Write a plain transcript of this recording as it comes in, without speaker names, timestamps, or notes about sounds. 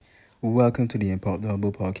Welcome to the Impact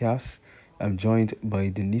Double podcast. I'm joined by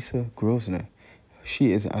Danissa Grosvenor.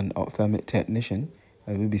 She is an ophthalmic technician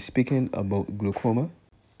and we'll be speaking about glaucoma,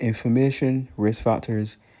 information, risk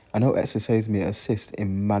factors, and how exercise may assist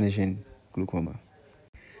in managing glaucoma.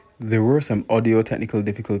 There were some audio technical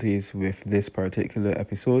difficulties with this particular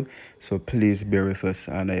episode, so please bear with us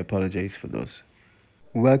and I apologize for those.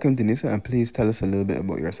 Welcome, Danissa, and please tell us a little bit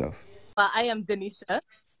about yourself. I am Danissa,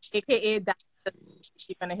 aka Danissa.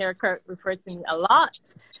 You're gonna hear Kurt refer to me a lot.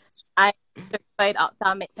 I'm a certified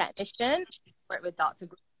ophthalmic technician. Work with Dr.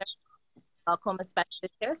 Grosvenor, glaucoma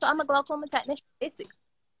specialist here. So I'm a glaucoma technician, basically.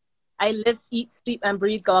 I live, eat, sleep, and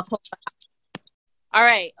breathe glaucoma. All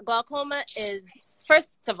right, glaucoma is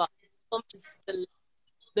first of all, glaucoma is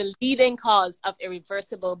the leading cause of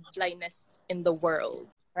irreversible blindness in the world.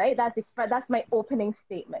 Right, that's my opening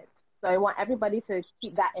statement. So I want everybody to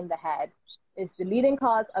keep that in the head. It's the leading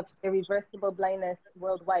cause of irreversible blindness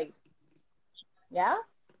worldwide. Yeah?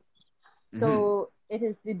 So it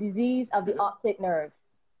is the disease of the optic nerve.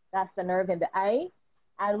 That's the nerve in the eye.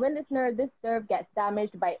 And when this nerve gets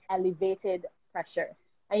damaged by elevated pressure.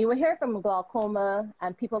 And you will hear from glaucoma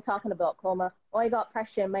and people talking about glaucoma. Oh, I got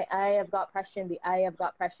pressure in my eye. I've got pressure in the eye. I've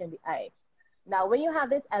got pressure in the eye. Now, when you have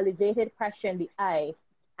this elevated pressure in the eye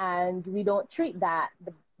and we don't treat that,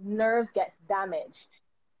 the nerve gets damaged.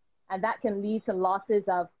 And that can lead to losses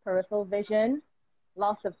of peripheral vision,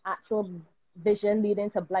 loss of actual vision leading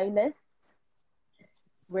to blindness.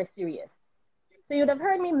 We're serious. So you'd have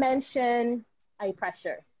heard me mention eye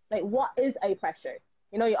pressure. Like, what is eye pressure?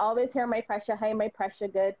 You know, you always hear my pressure high, my pressure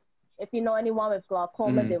good. If you know anyone with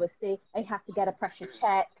glaucoma, they would say, I have to get a pressure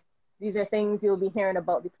check. These are things you'll be hearing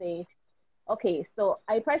about the place. Okay, so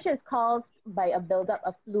eye pressure is caused by a buildup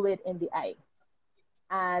of fluid in the eye.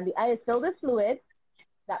 And the eye is filled with fluid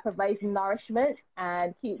that provides nourishment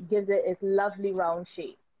and gives it its lovely round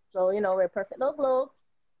shape. So, you know, we're a perfect little globe.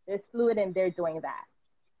 There's fluid in there doing that.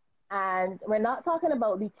 And we're not talking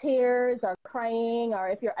about the tears or crying or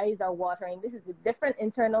if your eyes are watering. This is a different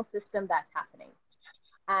internal system that's happening.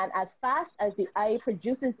 And as fast as the eye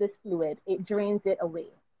produces this fluid, it drains it away.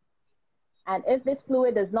 And if this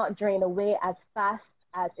fluid does not drain away as fast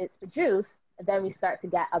as it's produced, then we start to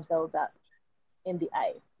get a buildup in the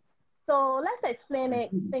eye. So let's explain it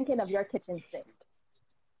thinking of your kitchen sink.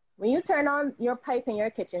 When you turn on your pipe in your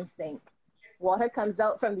kitchen sink, water comes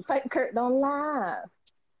out from the pipe. Kurt, don't laugh.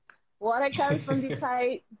 Water comes from the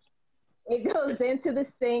pipe, it goes into the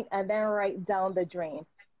sink, and then right down the drain.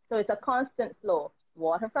 So it's a constant flow.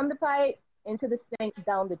 Water from the pipe, into the sink,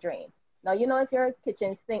 down the drain. Now, you know, if your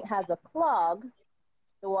kitchen sink has a clog,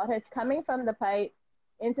 the water is coming from the pipe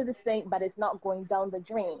into the sink, but it's not going down the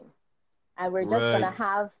drain. And we're just going to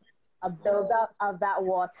have a buildup of that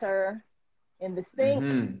water in the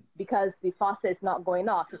sink because the faucet is not going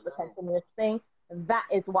off. It's a continuous thing. That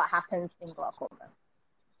is what happens in glaucoma.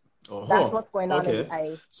 That's what's going on in the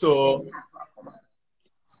eye. So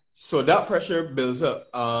that pressure builds up,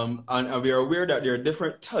 and we are aware that there are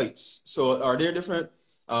different types. So are there different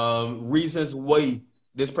reasons why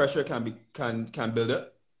this pressure can build up?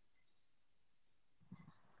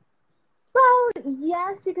 Well,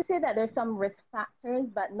 yes, you could say that there's some risk factors,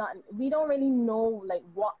 but we don't really know like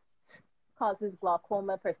what causes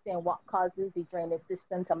glaucoma per se and what causes the drainage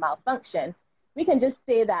system to malfunction. We can just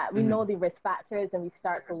say that we know the risk factors and we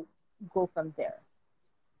start to go from there.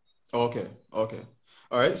 Okay.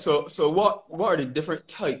 All right. So what are the different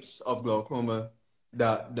types of glaucoma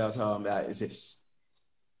that exist?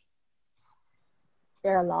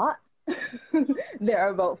 There are a lot. There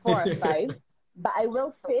are about 4 or 5. But I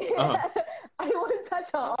will say I won't touch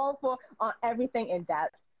on all 4 on everything in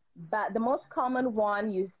depth. But the most common one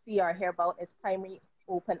you see or hear about is primary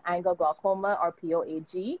open angle glaucoma or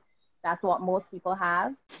POAG. That's what most people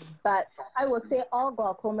have. But I will say all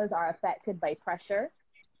glaucomas are affected by pressure.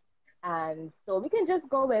 And so we can just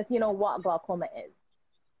go with, you know, what glaucoma is.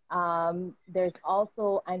 There's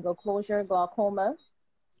also angle closure glaucoma.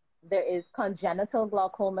 There is congenital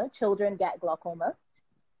glaucoma. Children get glaucoma.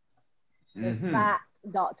 In fact,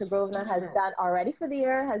 Dr. Grosvenor has done already for the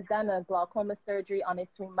year, has done a glaucoma surgery on a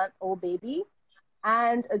 3-month-old baby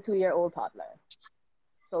and a 2-year-old toddler.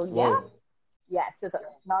 So yeah. Yes, it's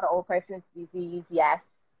not an old person's disease. Yes,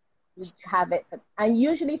 you have it. And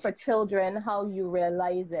usually for children, how you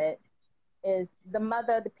realize it is the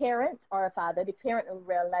mother, the parent, or a father, the parent will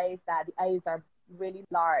realize that the eyes are really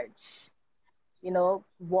large, you know,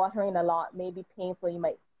 watering a lot, maybe painful. You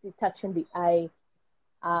might see touching the eye.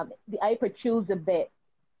 The eye protrudes a bit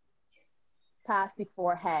past the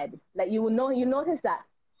forehead. Like you notice that,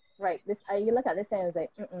 right? This eye, you look at this eye and it's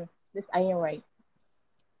like, this eye ain't right.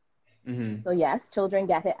 Mm-hmm. So yes, children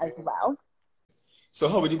get it as well. So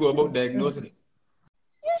how would you go about Mhm. diagnosing it?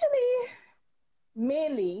 Usually,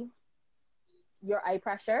 mainly your eye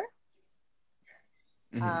pressure,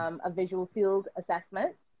 Mm-hmm. a visual field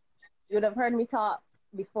assessment. You would have heard me talk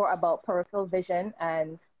before about peripheral vision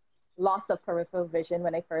and loss of peripheral vision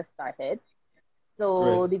when I first started. Right.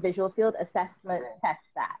 So the visual field assessment tests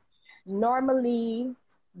that. Normally,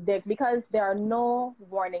 because there are no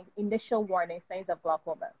initial warning signs of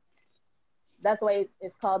glaucoma. That's why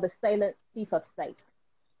it's called the silent thief of sight.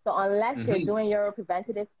 So unless you're Mm-hmm. doing your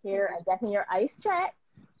preventative care and getting your eyes checked,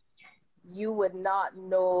 you would not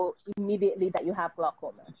know immediately that you have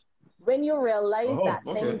glaucoma. When you realize Oh, that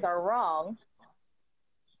things okay. are wrong,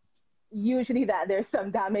 usually that there's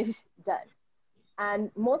some damage done.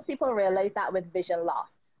 And most people realize that with vision loss.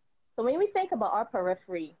 So when we think about our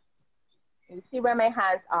periphery, you see where my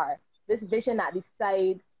hands are, this vision at the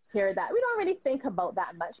side here that we don't really think about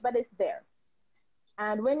that much, but it's there.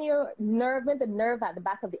 And when when the nerve at the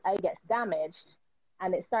back of the eye gets damaged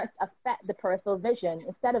and it starts to affect the peripheral vision,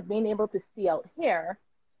 instead of being able to see out here,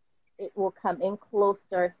 it will come in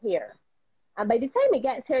closer here. And by the time it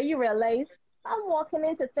gets here, you realize I'm walking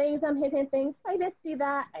into things, I'm hitting things. I didn't see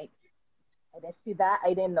that. I didn't see that. I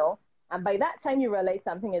didn't know. And by that time, you realize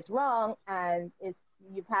something is wrong and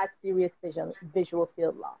you've had serious visual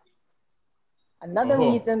field loss. Another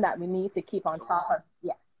Oh. reason that we need to keep on top of,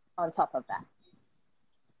 yeah, on top of that.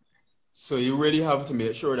 So you really have to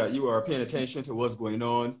make sure that you are paying attention to what's going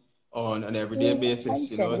on an everyday Paying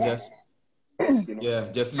basis, attention, just yes.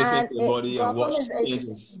 yeah, just listen And to your body and watch glaucoma is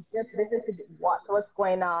changes. just visit to watch what's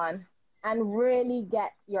going on and really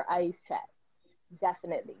get your eyes checked.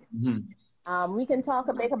 Definitely. Mm-hmm. We can talk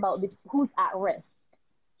a bit about who's at risk.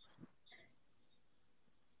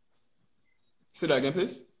 Say that again,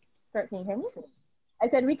 please. Sir, can you hear me? I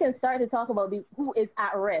said we can start to talk about who is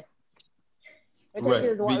at risk, which Right.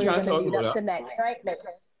 is We what we're can't going to talk lead about up that. to next, right? Like,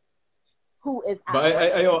 who is at But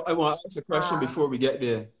risk? I want to ask a question Um, before we get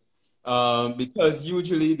there. Because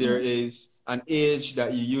usually there is an age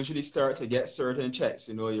that you usually start to get certain checks,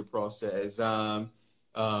 your prostate exam,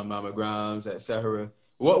 mammograms, etc.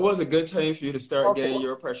 What was a good time for you to start okay. getting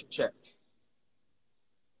your pressure checked?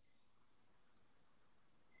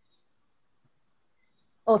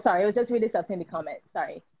 Oh, sorry. I was just reading something in the comments.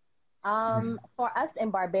 Sorry. For us in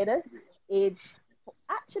Barbados, age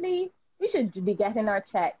actually we should be getting our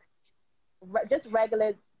checks, just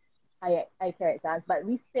regular eye care exams, but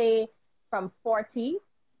we say from 40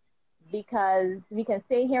 because we can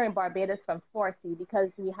stay here in Barbados from 40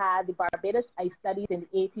 because we had the Barbados eye studies in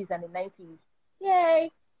the 80s and the 90s.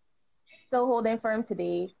 Yay! Still holding firm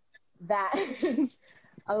today that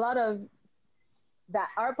a lot of that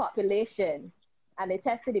our population, and they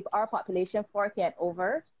tested our population 40 and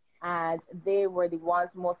over, and they were the ones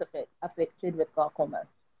most afflicted with glaucoma.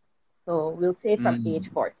 So we'll say from age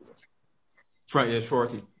Mm. 40. From age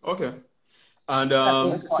 40. Okay. And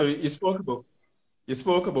From age so 40. you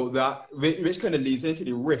spoke about that, which kind of leads into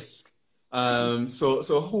the risk. So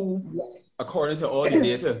who, Yes. according to all the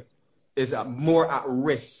data, is more at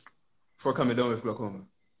risk for coming down with glaucoma?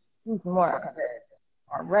 Who's more?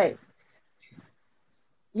 All right.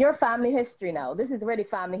 Your family history now. This is where the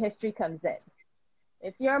family history comes in.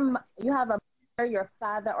 If you have a mother, your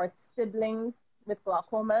father, or siblings with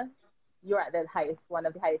glaucoma, you're at the highest, one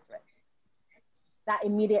of the highest risks. That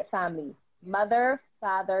immediate family, mother,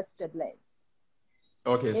 father, siblings.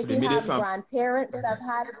 Okay, so If the you immediate have family. grandparents that have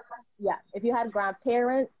had, yeah, if you had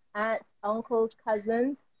grandparents, aunts, uncles,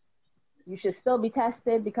 cousins, you should still be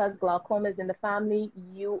tested because glaucoma is in the family.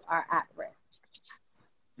 You are at risk.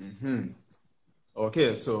 Mm-hmm.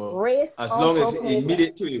 Okay, so Race as long also as it's plays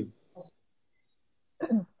immediate to you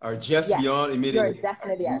or just yes, beyond you're immediate,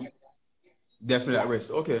 definitely at risk. definitely at Yes,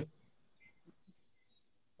 risk. Okay.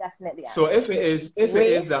 definitely at So risk. if it is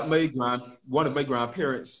Race, that one of my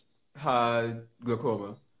grandparents had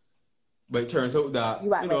glaucoma, but it turns out that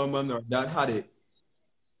you at risk. mom or dad had it,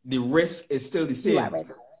 the risk is still the You at same.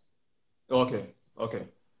 risk. Okay. Okay.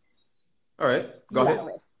 All right. Go You at ahead.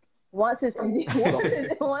 risk. Once it's in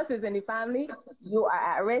the, once it's in the family, you are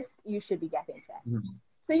at risk. You should be getting checked. Mhm.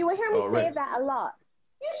 So you will hear me All say right. that a lot.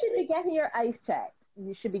 You should be getting your eyes checked.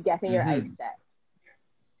 You should be getting your eyes Mm-hmm. checked.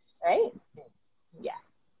 Right? Yeah.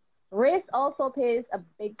 Race also plays a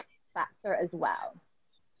big factor as well.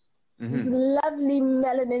 These Mm-hmm. lovely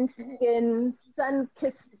melanin skin, sun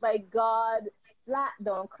kissed by God, black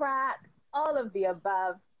don't crack, all of the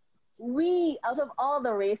above. We, out of all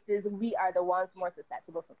the races, we are the ones more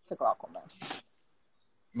susceptible to glaucoma.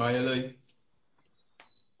 Maya, like,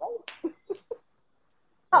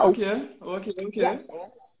 Oh, okay. Okay. yes. Okay.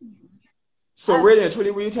 So really and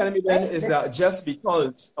truly, what you're telling me then Right? is that just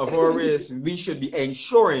because of our race, we should be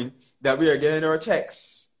ensuring that we are getting our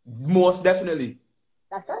checks. Most definitely.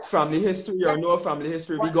 That's right. Family history or Yeah. no family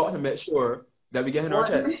history, we got to make sure that we're getting our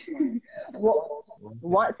checks.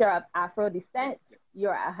 Once you're of Afro descent,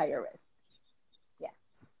 you're at higher risk. Yeah.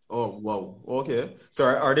 Oh, wow. Okay. So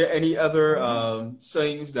are there any other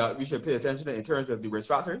signs that we should pay attention to in terms of the risk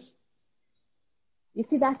factors? You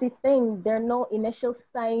see, that's the thing. There are no initial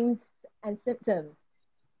signs and symptoms,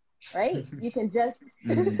 right? You can just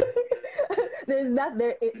Mm. there's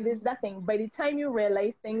nothing. By the time you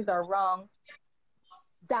realize things are wrong,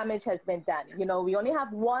 damage has been done. You know, we only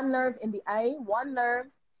have one nerve in the eye, one nerve,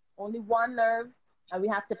 only one nerve, and we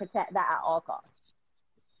have to protect that at all costs.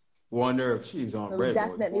 One nerve, she's on So we red.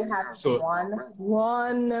 definitely have So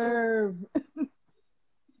one nerve.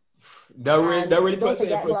 that really Don't puts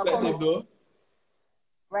it in forget perspective, glaucoma, though.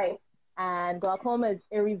 right? And glaucoma is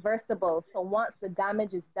irreversible. So once the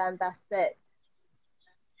damage is done, that's it.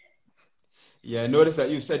 Yeah, notice that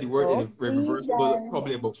you said the word So irreversible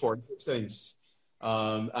probably about 46 times.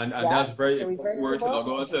 And yeah, that's very important word to log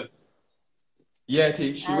on to. Yeah,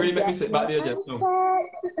 T, she really made me sit back there just now.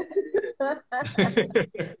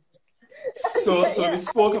 So we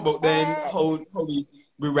spoke about then how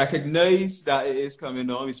we recognize that it is coming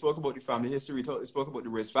on. We spoke about the family history. We spoke about the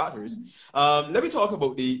risk factors. Let me talk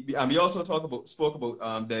about and we also spoke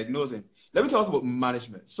about diagnosing. Let me talk about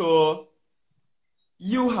management. So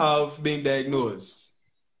you have been diagnosed.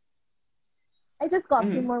 I just got a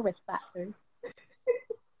few more risk factors.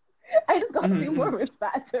 I just got a few more risk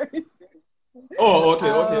factors. Oh,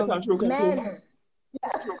 okay. Come true. Men.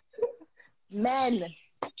 Yeah. Men.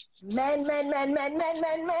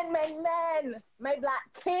 My black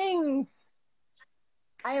kings.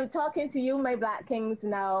 I am talking to you, my black kings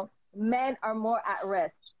now. Men are more at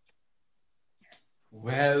risk.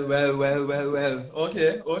 Well.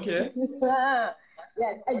 Okay.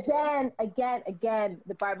 Yes, again.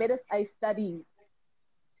 The Barbados Eye studies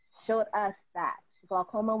showed us that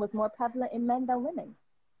glaucoma was more prevalent in men than women.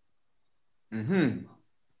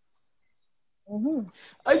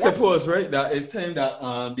 I suppose, right, that it's time that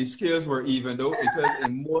the scales were evened out because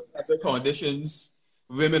in most other conditions,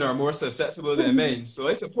 women are more susceptible than men. So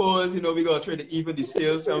I suppose, we got to try to even the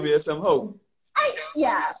scales somewhere, somehow.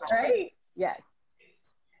 Yeah, right? Yes,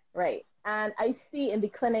 right. And I see in the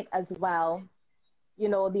clinic as well,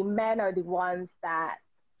 the men are the ones that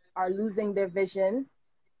are losing their vision.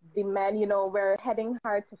 The men, we're heading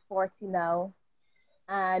hard to 40 now.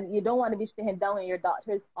 And you don't want to be sitting down in your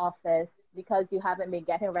doctor's office because you haven't been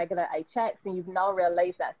getting regular eye checks and you've now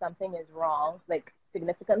realized that something is wrong, like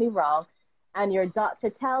significantly wrong. And your doctor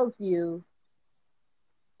tells you,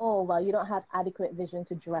 oh, well, you don't have adequate vision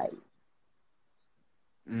to drive.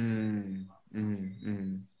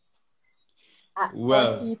 At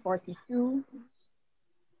 40, 42,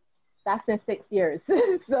 that's in 6 years.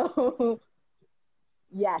 So,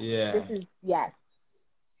 yes, this is, yes.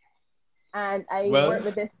 And I work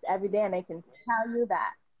with this every day, and I can tell you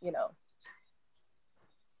that,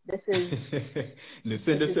 this is...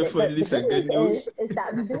 Lucinda Sifun, listen, good news. Is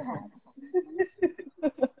that we do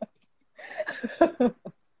have.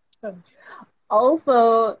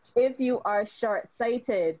 Also, if you are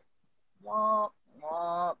short-sighted,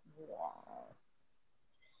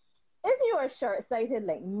 if you are short-sighted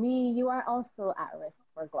like me, you are also at risk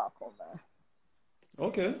for glaucoma.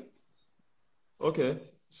 Okay.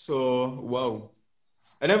 So, wow.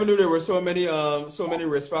 I never knew there were so many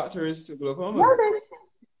risk factors to glaucoma. No,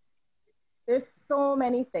 there's so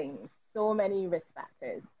many things, so many risk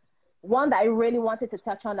factors. One that I really wanted to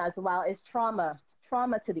touch on as well is trauma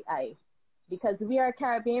to the eye. Because we are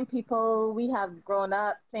Caribbean people, we have grown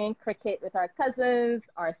up playing cricket with our cousins,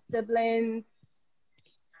 our siblings,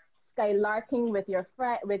 skylarking with your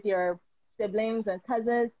siblings and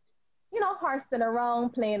cousins, horsing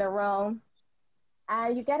around, playing around.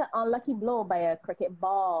 And you get an unlucky blow by a cricket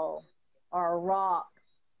ball or a rock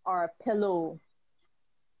or a pillow.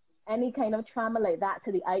 Any kind of trauma like that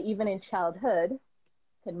to the eye, even in childhood,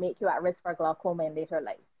 can make you at risk for glaucoma in later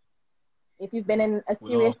life. If you've been in a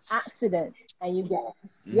serious accident and you get,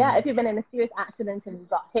 if you've been in a serious accident and you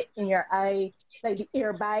got hit in your eye, like the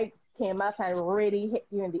airbag came up and really hit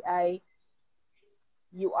you in the eye,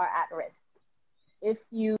 you are at risk. If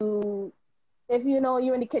you're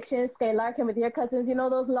in the kitchen skylarking with your cousins,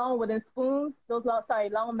 those long wooden spoons,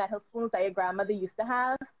 long metal spoons that your grandmother used to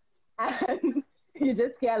have, and you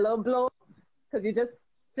just get a little blow because you're just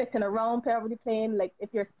flicking around, probably playing, like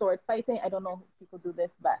if you're sword fighting. I don't know if people do this,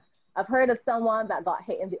 but I've heard of someone that got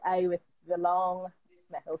hit in the eye with the long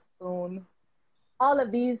metal spoon. All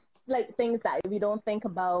of these like things that we don't think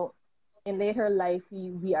about in later life,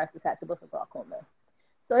 we are susceptible for glaucoma.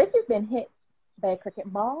 So if you've been hit by a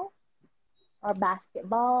cricket ball or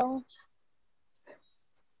basketball,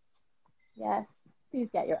 yes, please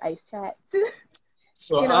get your eyes checked.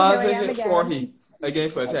 So You know, here as I I am hit again. 40 again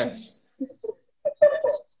for a test. You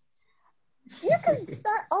can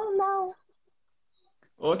start. Oh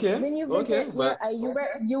no! Okay, When you okay, visit but your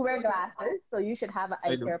you wear glasses, so you should have an I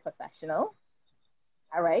eye do. care professional.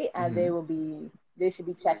 All right, and Mm-hmm. they should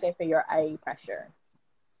be checking for your eye pressure.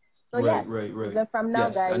 So Right, yes, right, right. even from now,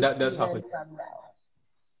 Yes, and guys, that does even happen. from now.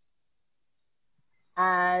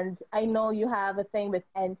 And I know you have a thing with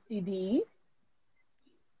NCDs.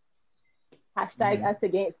 Hashtag Mm-hmm. us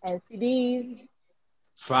against NCDs.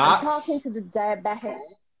 I'm talking Facts. to the diabetic.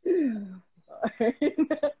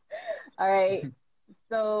 All right.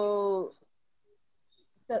 So,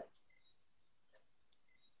 so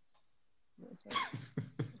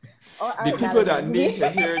all The right, people that Melanie. need to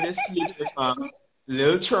hear this sleep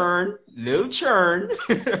Lil Churn, Lil Churn.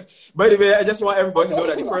 By the way, I just want everybody to know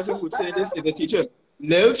that the person who said this is a teacher.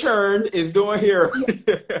 Lil Churn is doing here.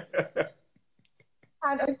 Yeah,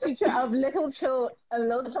 I'm a teacher of little children, a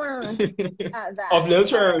little children at that. Of Lil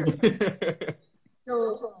Churn.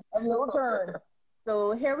 So a little children.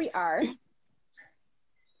 So here we are.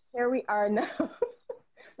 Here we are now.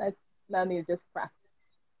 That's Melanie is just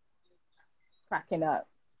cracking up.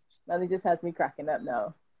 Melanie just has me cracking up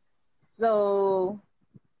now. So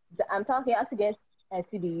I'm talking us against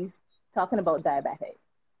NCDs, talking about diabetic.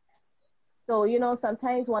 So, you know,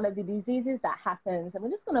 sometimes one of the diseases that happens, and we're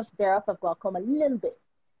just going to bear off of glaucoma a little bit.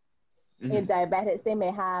 In Mhm. diabetics, they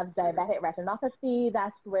may have diabetic retinopathy.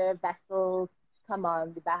 That's where vessels come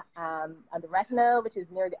on the retina, which is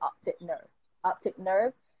near the optic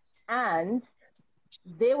nerve, and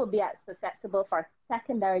they will be susceptible for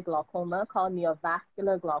secondary glaucoma called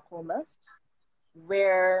neovascular glaucoma,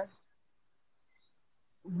 where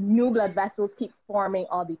new blood vessels keep forming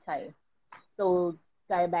all the time. So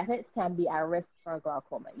diabetics can be at risk for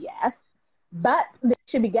glaucoma, yes, but they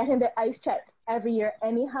should be getting their eyes checked every year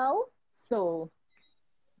anyhow. So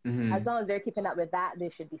as Mhm. long as they're keeping up with that, they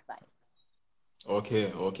should be fine.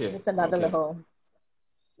 Okay, okay, Just another okay. little.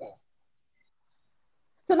 Yeah.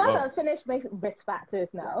 So now that Wow. I've finished my risk factors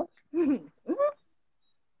now,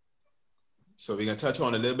 So we're gonna touch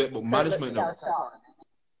on a little bit about Kurt looks management now. shell shocked.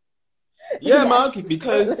 Yeah, Yes, man, Kurt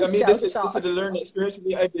because I looks mean shell this is shocked. the learning experience for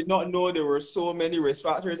me. I did not know there were so many risk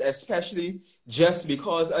factors, especially just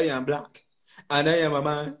because I am black and I am a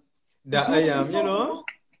man, that I am,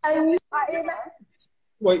 I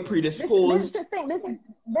quite this is the predisposed. thing.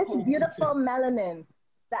 This beautiful melanin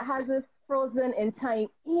that has us frozen in time,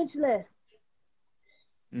 ageless,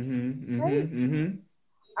 Mm-hmm, right? mm-hmm, mm-hmm.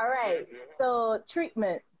 All right. So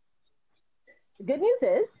treatment. The good news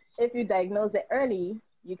is, if you diagnose it early,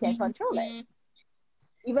 you can control it.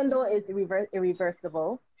 Even though it's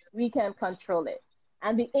irreversible, we can control it.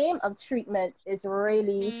 And the aim of treatment is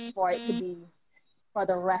really for it to be for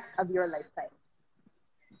the rest of your lifetime.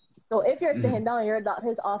 So if you're Mm-hmm. sitting down in your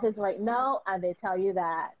doctor's office right now and they tell you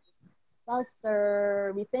that, well,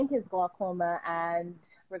 sir, we think it's glaucoma and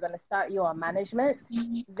we're going to start you on management,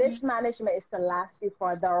 this management is to last you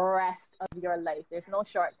for the rest of your life. There's no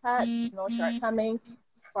shortcuts, no shortcomings.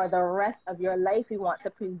 For the rest of your life, we want to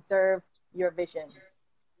preserve your vision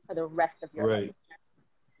for the rest of your life.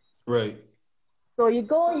 Right, right. So you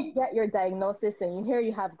go and you get your diagnosis and you hear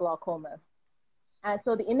you have glaucoma. And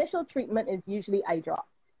so the initial treatment is usually eye drops.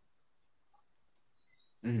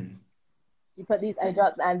 Mm-hmm. You put these eye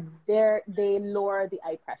drops and they lower the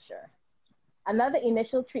eye pressure. Another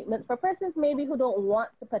initial treatment for persons maybe who don't want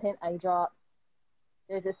to put in eye drops,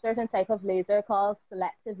 there's a certain type of laser called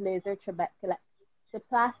selective laser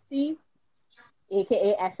trabeculoplasty,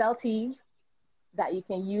 aka SLT, that you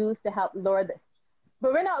can use to help lower this.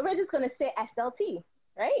 But we're just gonna say SLT,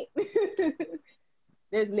 right?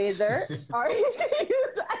 There's laser or you can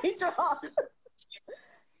use eye drops.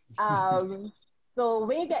 So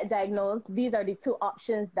when you get diagnosed, these are the two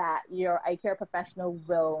options that your eye care professional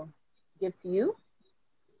will give to you: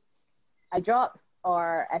 eye drops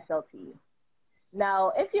or SLT.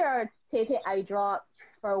 Now, if you're taking eye drops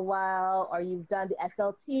for a while or you've done the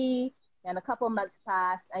SLT and a couple months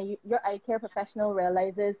pass and your eye care professional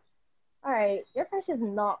realizes, all right, your pressure is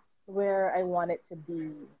not where I want it to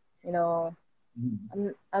be, you know,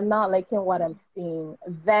 I'm not liking what I'm seeing,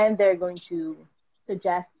 then they're going to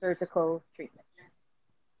suggest surgical treatment.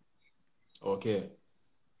 Okay.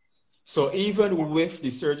 So even with the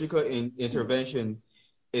surgical intervention,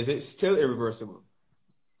 is it still irreversible?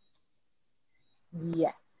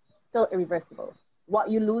 Yes, still irreversible. What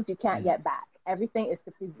you lose, you can't Mm-hmm. get back. Everything is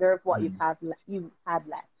to preserve what you had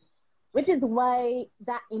left. which is why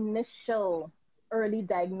that initial early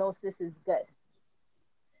diagnosis is good.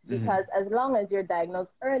 Because as long as you're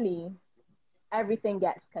diagnosed early, everything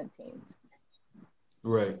gets contained.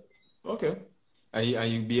 Right. Okay. And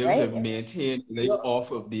you be able to Right? maintain life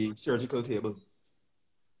off of the surgical table.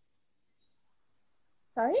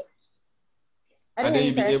 Sorry? I And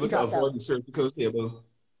didn't then hear you, you'll be sir. able You to dropped out. avoid the surgical table.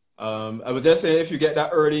 I was just saying, if you get that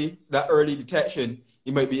early detection,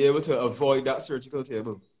 you might be able to avoid that surgical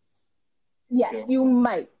table. Yes, you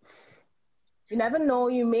might. You never know,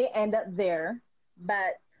 you may end up there,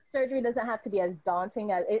 but surgery doesn't have to be as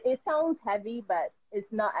daunting as it sounds heavy, but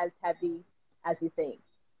it's not as heavy as you think,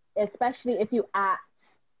 especially if you act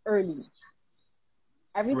early. Right.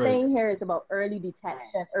 Everything here is about early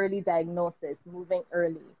detection, early diagnosis, moving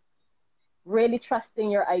early, really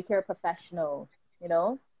trusting your eye care professional, you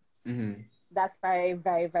know? Mm-hmm. That's very,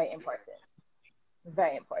 very, very important.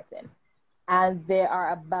 Very important. And there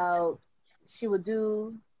are about, she will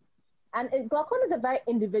do, glaucoma is a very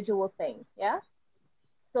individual thing, yeah?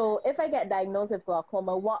 So if I get diagnosed with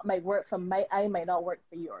glaucoma, what might work for my eye might not work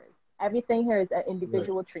for yours. Everything here is an Right.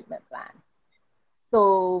 individual treatment plan.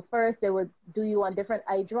 So first they would do you on different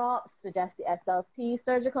eye drops, suggest the SLT.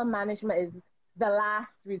 Surgical management is the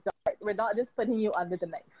last resort. We're not just putting you under the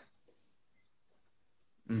knife.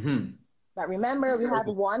 Mm-hmm. But remember, we have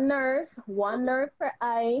one nerve per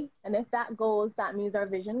eye. And if that goes, that means our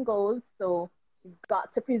vision goes. So you've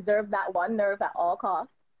got to preserve that one nerve at all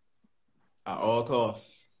costs. At all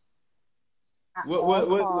costs. At What all what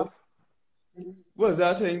what costs. what was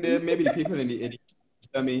that thing there? Maybe the people in the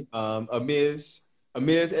I mean,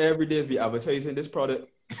 Amaze every day is be advertising this product.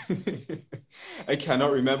 I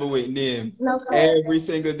cannot remember what name. No, Every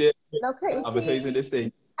single day no, advertising crazy. this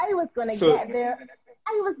thing. I was gonna So get there.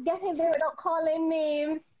 I was getting there without calling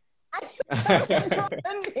names. I was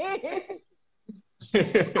names.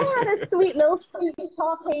 I had a sweet little speech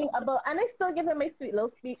talking about, and I still give him my sweet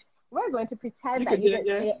little speech. We're going to pretend you that could you do it,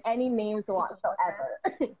 didn't yeah. say any names whatsoever.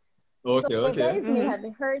 Okay, So okay. guys may have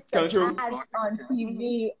heard some Control. ads on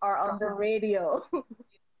TV or on the radio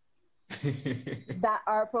that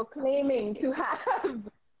are proclaiming to have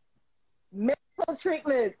miracle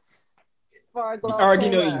treatments for glaucoma.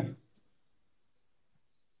 Arginine.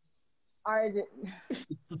 Argent.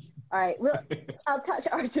 All right, well, I'll touch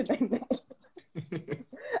arginine next.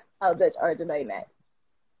 I'll touch arginine next.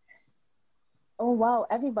 Oh wow,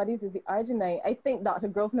 everybody's is the arginine. I think Dr.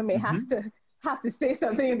 Grosvenor may have to say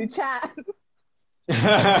something in the chat.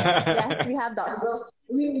 Yes, we have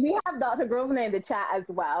we have Dr. Grosvenor in the chat as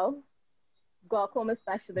well, glaucoma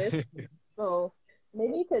specialist. So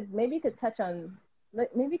maybe you could touch on the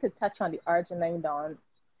arginine, Don,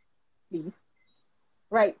 please.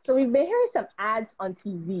 Right. So we've been hearing some ads on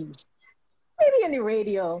TV, maybe on the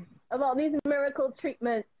radio, about these miracle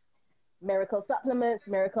treatments, miracle supplements,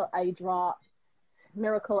 miracle eye drops,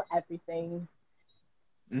 miracle everything.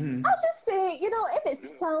 Mm-hmm. I'll just say, if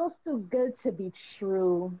it sounds too good to be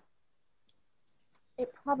true,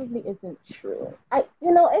 it probably isn't true.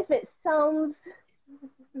 If it sounds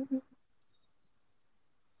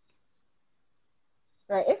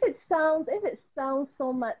right, if it sounds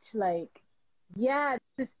so much like, yeah,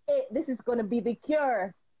 this is it, this is gonna be the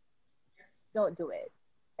cure, don't do it.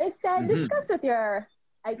 Instead, discuss with your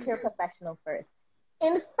eye care professional first.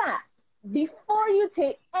 In fact, before you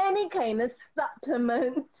take any kind of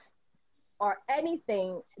supplement or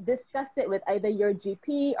anything, discuss it with either your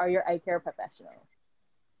GP or your eye care professional.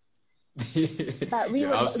 But we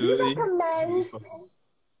absolutely. recommend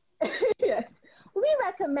yes, we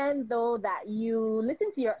recommend though that you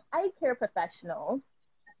listen to your eye care professional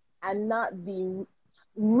and not the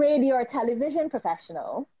radio or television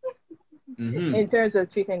professional in terms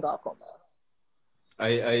of treating glaucoma.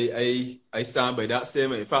 I stand by that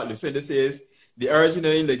statement. In fact, Lucinda says the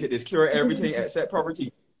arginine, like it is cure everything except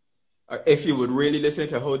poverty. If you would really listen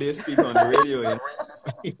to how they speak on the radio,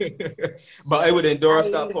 but I would endorse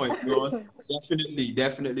that point.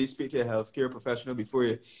 Definitely speak to a healthcare professional before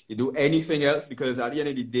you do anything else, because at the end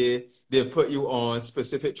of the day, they've put you on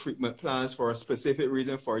specific treatment plans for a specific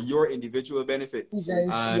reason for your individual benefit.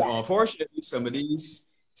 And unfortunately, some of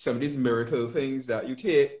these miracle things that you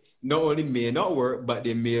take not only may not work, but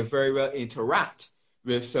they may very well interact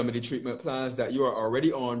with some of the treatment plans that you are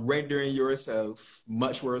already on, rendering yourself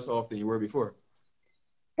much worse off than you were before.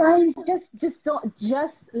 Guys, just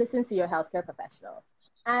listen to your healthcare professional.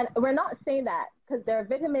 And we're not saying that because there are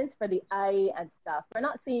vitamins for the eye and stuff. We're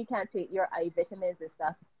not saying you can't take your eye vitamins and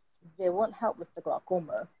stuff. They won't help with the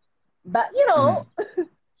glaucoma. But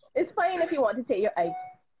it's fine if you want to take your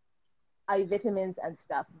eye vitamins and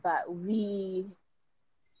stuff. But we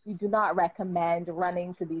we do not recommend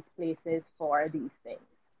running to these places for these things.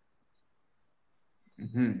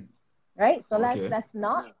 Mm-hmm. Right? So Okay. let's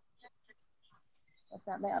not. What's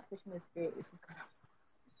that? My opposition is great.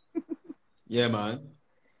 Yeah, man.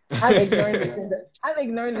 I'm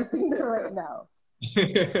ignoring the singer right now.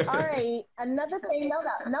 All right. Another thing.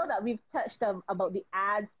 Now that we've touched about the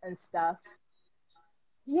ads and stuff.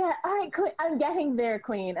 Yeah. All right, Queen. I'm getting there,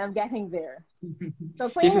 Queen. I'm getting there. So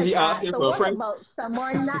Queen He has asked. asking So for a what friend. about some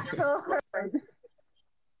more natural herbs?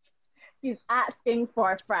 She's asking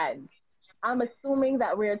for friends. I'm assuming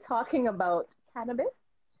that we're talking about cannabis,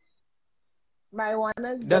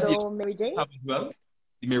 marijuana, good That's the old Mary Jane. as well.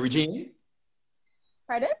 The Mary Jane.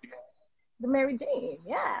 Pardon? The Mary Jane.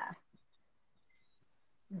 Yeah.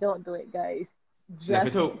 Don't do it, guys. Left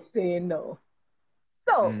Just it out. say no.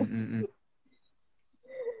 So,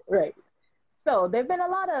 right. So there've been a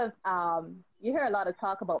lot of you hear a lot of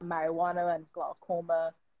talk about marijuana and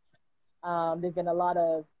glaucoma. There've been a lot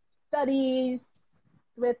of studies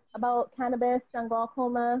about cannabis and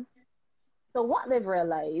glaucoma. So what they've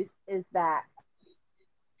realized is that,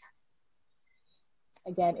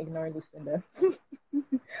 again, ignoring Lucinda,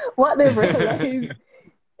 what they've realized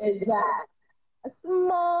is that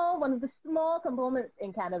one of the small components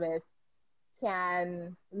in cannabis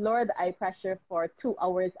can lower the eye pressure for 2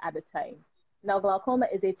 hours at a time. Now, glaucoma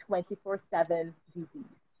is a 24/7 disease.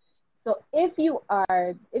 So if you've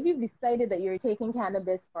decided that you're taking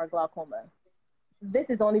cannabis for glaucoma, this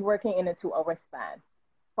is only working in a 2-hour span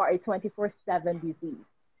for a 24/7 disease.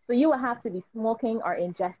 So you will have to be smoking or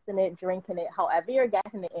ingesting it, drinking it, however you're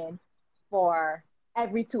getting it in, for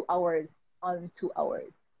every 2 hours on 2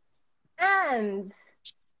 hours. And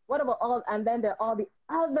what about and then there are all the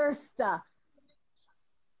other stuff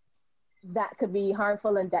that could be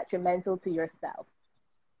harmful and detrimental to yourself.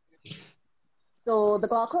 So the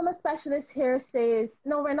glaucoma specialist here says,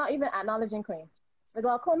 no, we're not even acknowledging Queen. The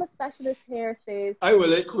glaucoma specialist here says, I will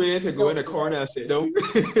let Queen to go in the corner and sit down.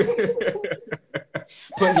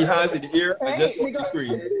 Put the hands in the ear and just watch the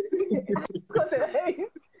screen.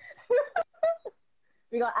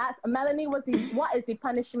 We got asked, Melanie, what is the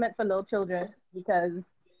punishment for little children? Because,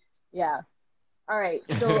 yeah. All right.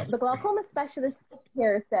 So the glaucoma specialist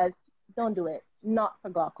here says, don't do it. Not for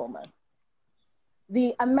glaucoma.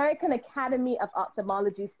 The American Academy of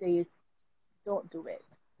Ophthalmology says, don't do it.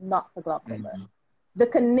 Not for glaucoma. Mm-hmm. The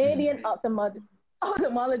Canadian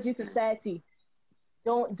Ophthalmology Society,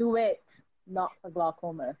 don't do it. Not for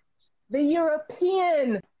glaucoma. The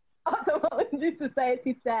European Ophthalmology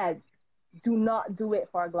Society says, do not do it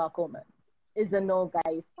for glaucoma. It's a no,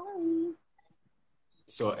 guys. Sorry.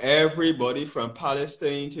 So everybody from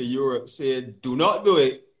Palestine to Europe said, do not do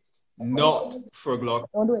it. Not for glaucoma.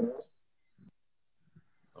 Don't do it.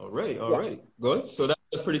 All right. Good. So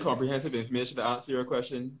that's pretty comprehensive information to answer your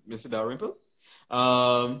question, Mr. Dalrymple.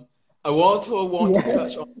 I also want to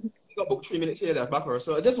touch on, we've got about 3 minutes here left back,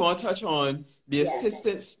 so I just want to touch on the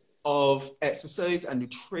assistance of exercise and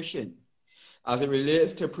nutrition as it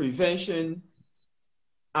relates to prevention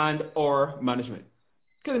and or management.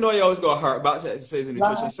 Because I know you always go hard back to exercise and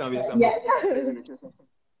nutrition.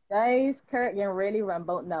 Guys, Kurt can really run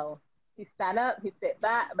about now. He stand up, he sit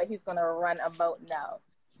back, but he's going to run about now.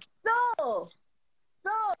 So,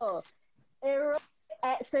 aerobic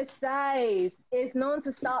exercise is known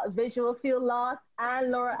to stop visual field loss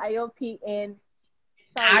and lower lower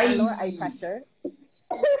eye pressure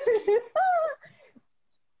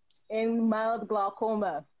in mild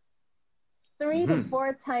glaucoma. 3 to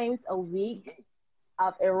 4 times a week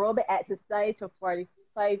of aerobic exercise for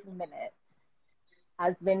 45 minutes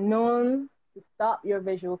has been known to stop your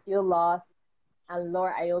visual field loss and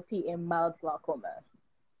lower IOP in mild glaucoma.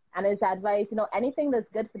 And it's advised, anything that's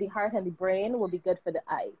good for the heart and the brain will be good for the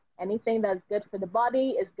eye. Anything that's good for the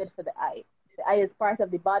body is good for the eye. The eye is part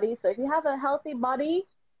of the body. So if you have a healthy body,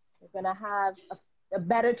 you're going to have a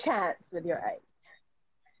better chance with your eye.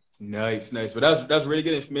 Nice. But that's really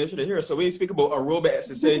good information to hear. So when you speak about aerobic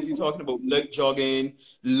exercise, you're talking about light jogging,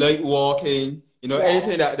 light walking,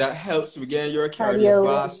 anything that helps to get your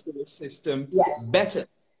cardiovascular system better.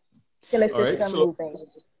 All right, so moving.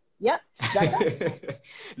 Yep.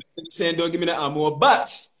 Saying don't give me that more,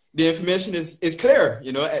 but the information is clear.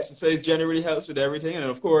 Exercise generally helps with everything, and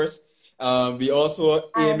of course, we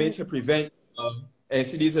also aim to prevent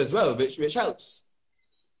NCDs as well, which helps.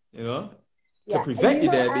 To prevent the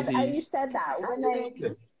diabetes. You said that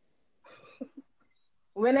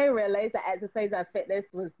when I realized that exercise and fitness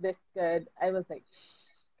was this good, I was like,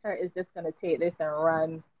 Kurt is just gonna take this and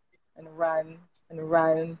run and run and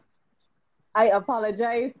run. I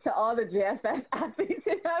apologize to all the JFS athletes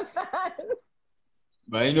in that fan.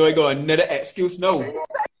 But I got another excuse now.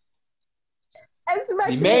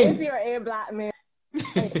 Especially if you're a black man.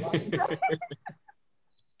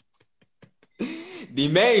 The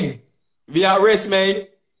main. We at risk, man.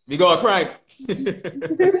 We got a crank.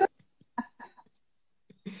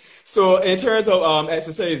 So in terms of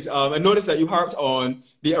exercise, I noticed that you harped on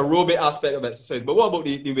the aerobic aspect of exercise, but what about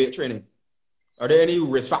the weight training? Are there any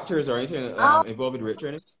risk factors or anything involved with weight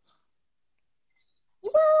training?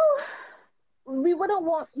 Well, we wouldn't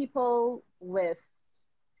want people with,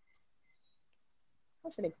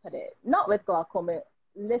 how should I put it? Not with glaucoma,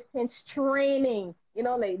 lifting, training,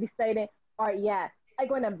 like deciding, all right, yeah, I'm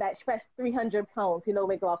going to bench press 300 pounds,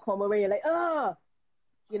 with glaucoma, where you're like, oh,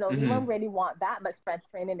 you don't really want that, but strength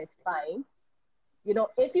training is fine.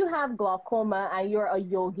 If you have glaucoma and you're a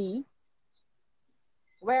yogi,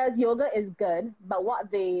 whereas yoga is good, but what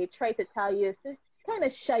they try to tell you is to kind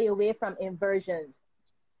of shy away from inversions.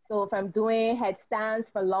 So if I'm doing headstands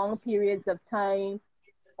for long periods of time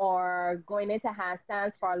or going into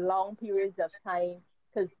handstands for long periods of time,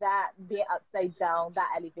 because that being upside down, that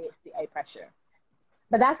elevates the eye pressure.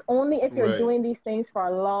 But that's only if you're doing these things for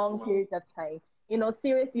a long periods of time.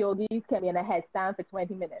 Serious yogis can be in a headstand for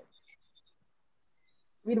 20 minutes.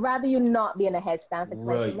 We'd rather you not be in a headstand for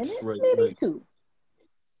 20 minutes, maybe 2.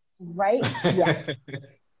 Right? Yeah.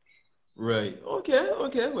 Right.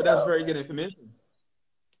 Okay. Well, that's very good information.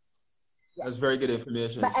 Yeah. That's very good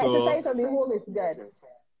information. But exercise on the whole is good.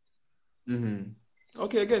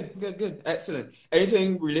 Okay, good. Excellent.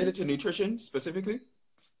 Anything related to nutrition specifically?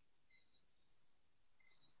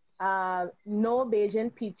 No,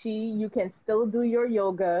 Beijing Peachy. You can still do your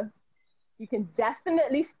yoga. You can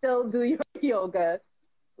definitely still do your yoga.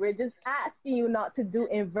 We're just asking you not to do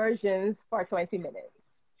inversions for 20 minutes.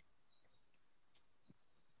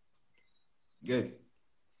 Good.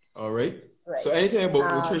 All right. So anything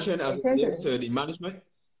about nutrition as it relates to the management?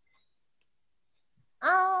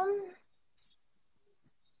 I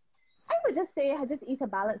would just say I just eat a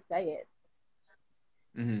balanced diet.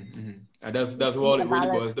 And that's all it really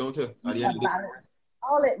boils down to at the end of the day.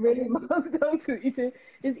 All it really boils down to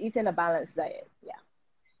is eating a balanced diet. Yeah.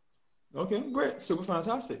 Okay, great. Super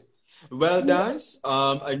fantastic. Well, Dance,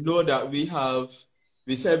 I know that we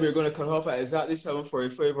said we were going to cut off at exactly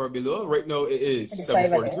 7:45 or below. Right now it is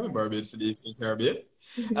 7:42 in Barbados, the Eastern Caribbean.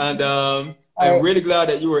 And I'm really glad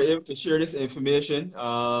that you were able to share this information,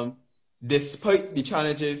 despite the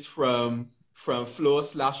challenges from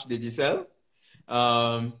Flo/Digicel.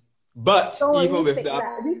 But even with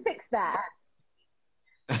that, we fixed that.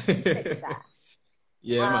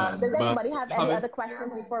 Yeah, man. Does anybody have any other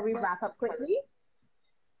questions before we wrap up quickly?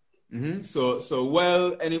 So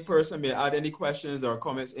any person may add any questions or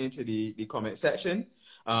comments into the comment section.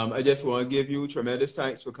 I just want to give you tremendous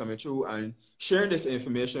thanks for coming through and sharing this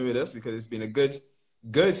information with us, because it's been a good,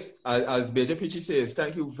 as Beijing Peachy says,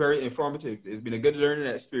 thank you, very informative. It's been a good learning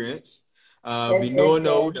experience. We know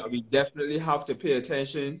now that we definitely have to pay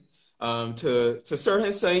attention to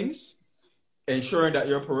certain signs, ensuring that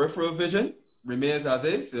your peripheral vision remains as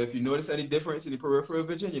is. So if you notice any difference in the peripheral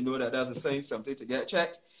vision, you know that that's a sign, something to get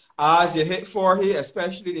checked. As you hit 40,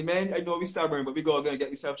 especially the men, I know we stubborn, but we go going to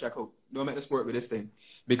get yourself checked out. Don't make the sport with this thing.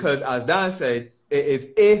 Because as Dan said, it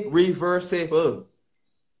is irreversible.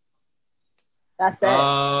 That's it.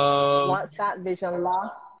 Once that vision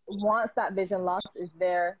loss is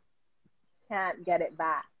there, can't get it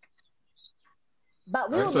back.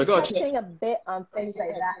 But we'll be touching a bit on things like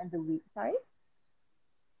that in the week. Sorry?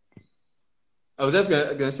 I was just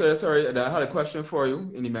gonna say, sorry, I had a question for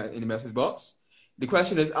you in the message box. The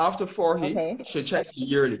question is, after 40, should checks be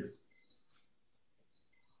yearly?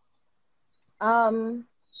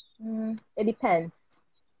 It depends.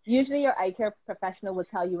 Usually your eye care professional will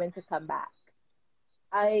tell you when to come back.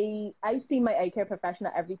 I see my eye care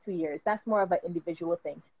professional every 2 years. That's more of an individual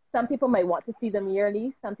thing. Some people might want to see them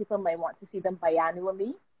yearly. Some people might want to see them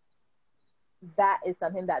biannually. That is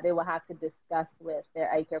something that they will have to discuss with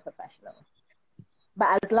their eye care professional.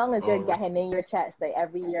 But as long as you're getting in your checks like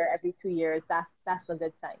every year, every 2 years, that's a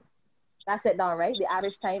good time. That's it down, right? The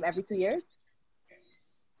average time every 2 years.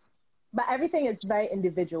 But everything is very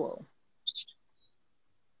individual.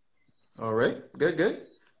 All right, good.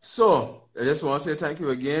 So I just want to say thank you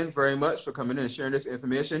again very much for coming in and sharing this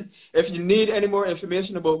information. If you need any more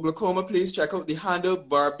information about glaucoma, please check out the handle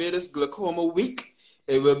Barbados Glaucoma Week.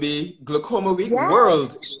 It will be Glaucoma Week,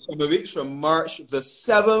 World Glaucoma Week from March the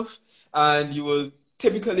 7th. And you will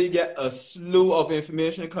typically get a slew of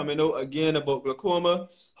information coming out again about glaucoma,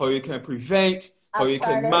 how you can prevent, how you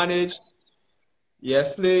can manage.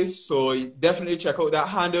 Yes, please. So definitely check out that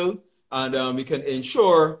handle, and we can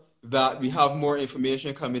ensure that we have more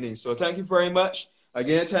information coming in. So thank you very much.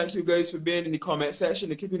 Again, thanks you guys for being in the comment section,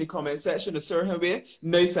 to keep in the comment section a certain way,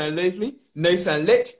 nice and lively, nice and lit.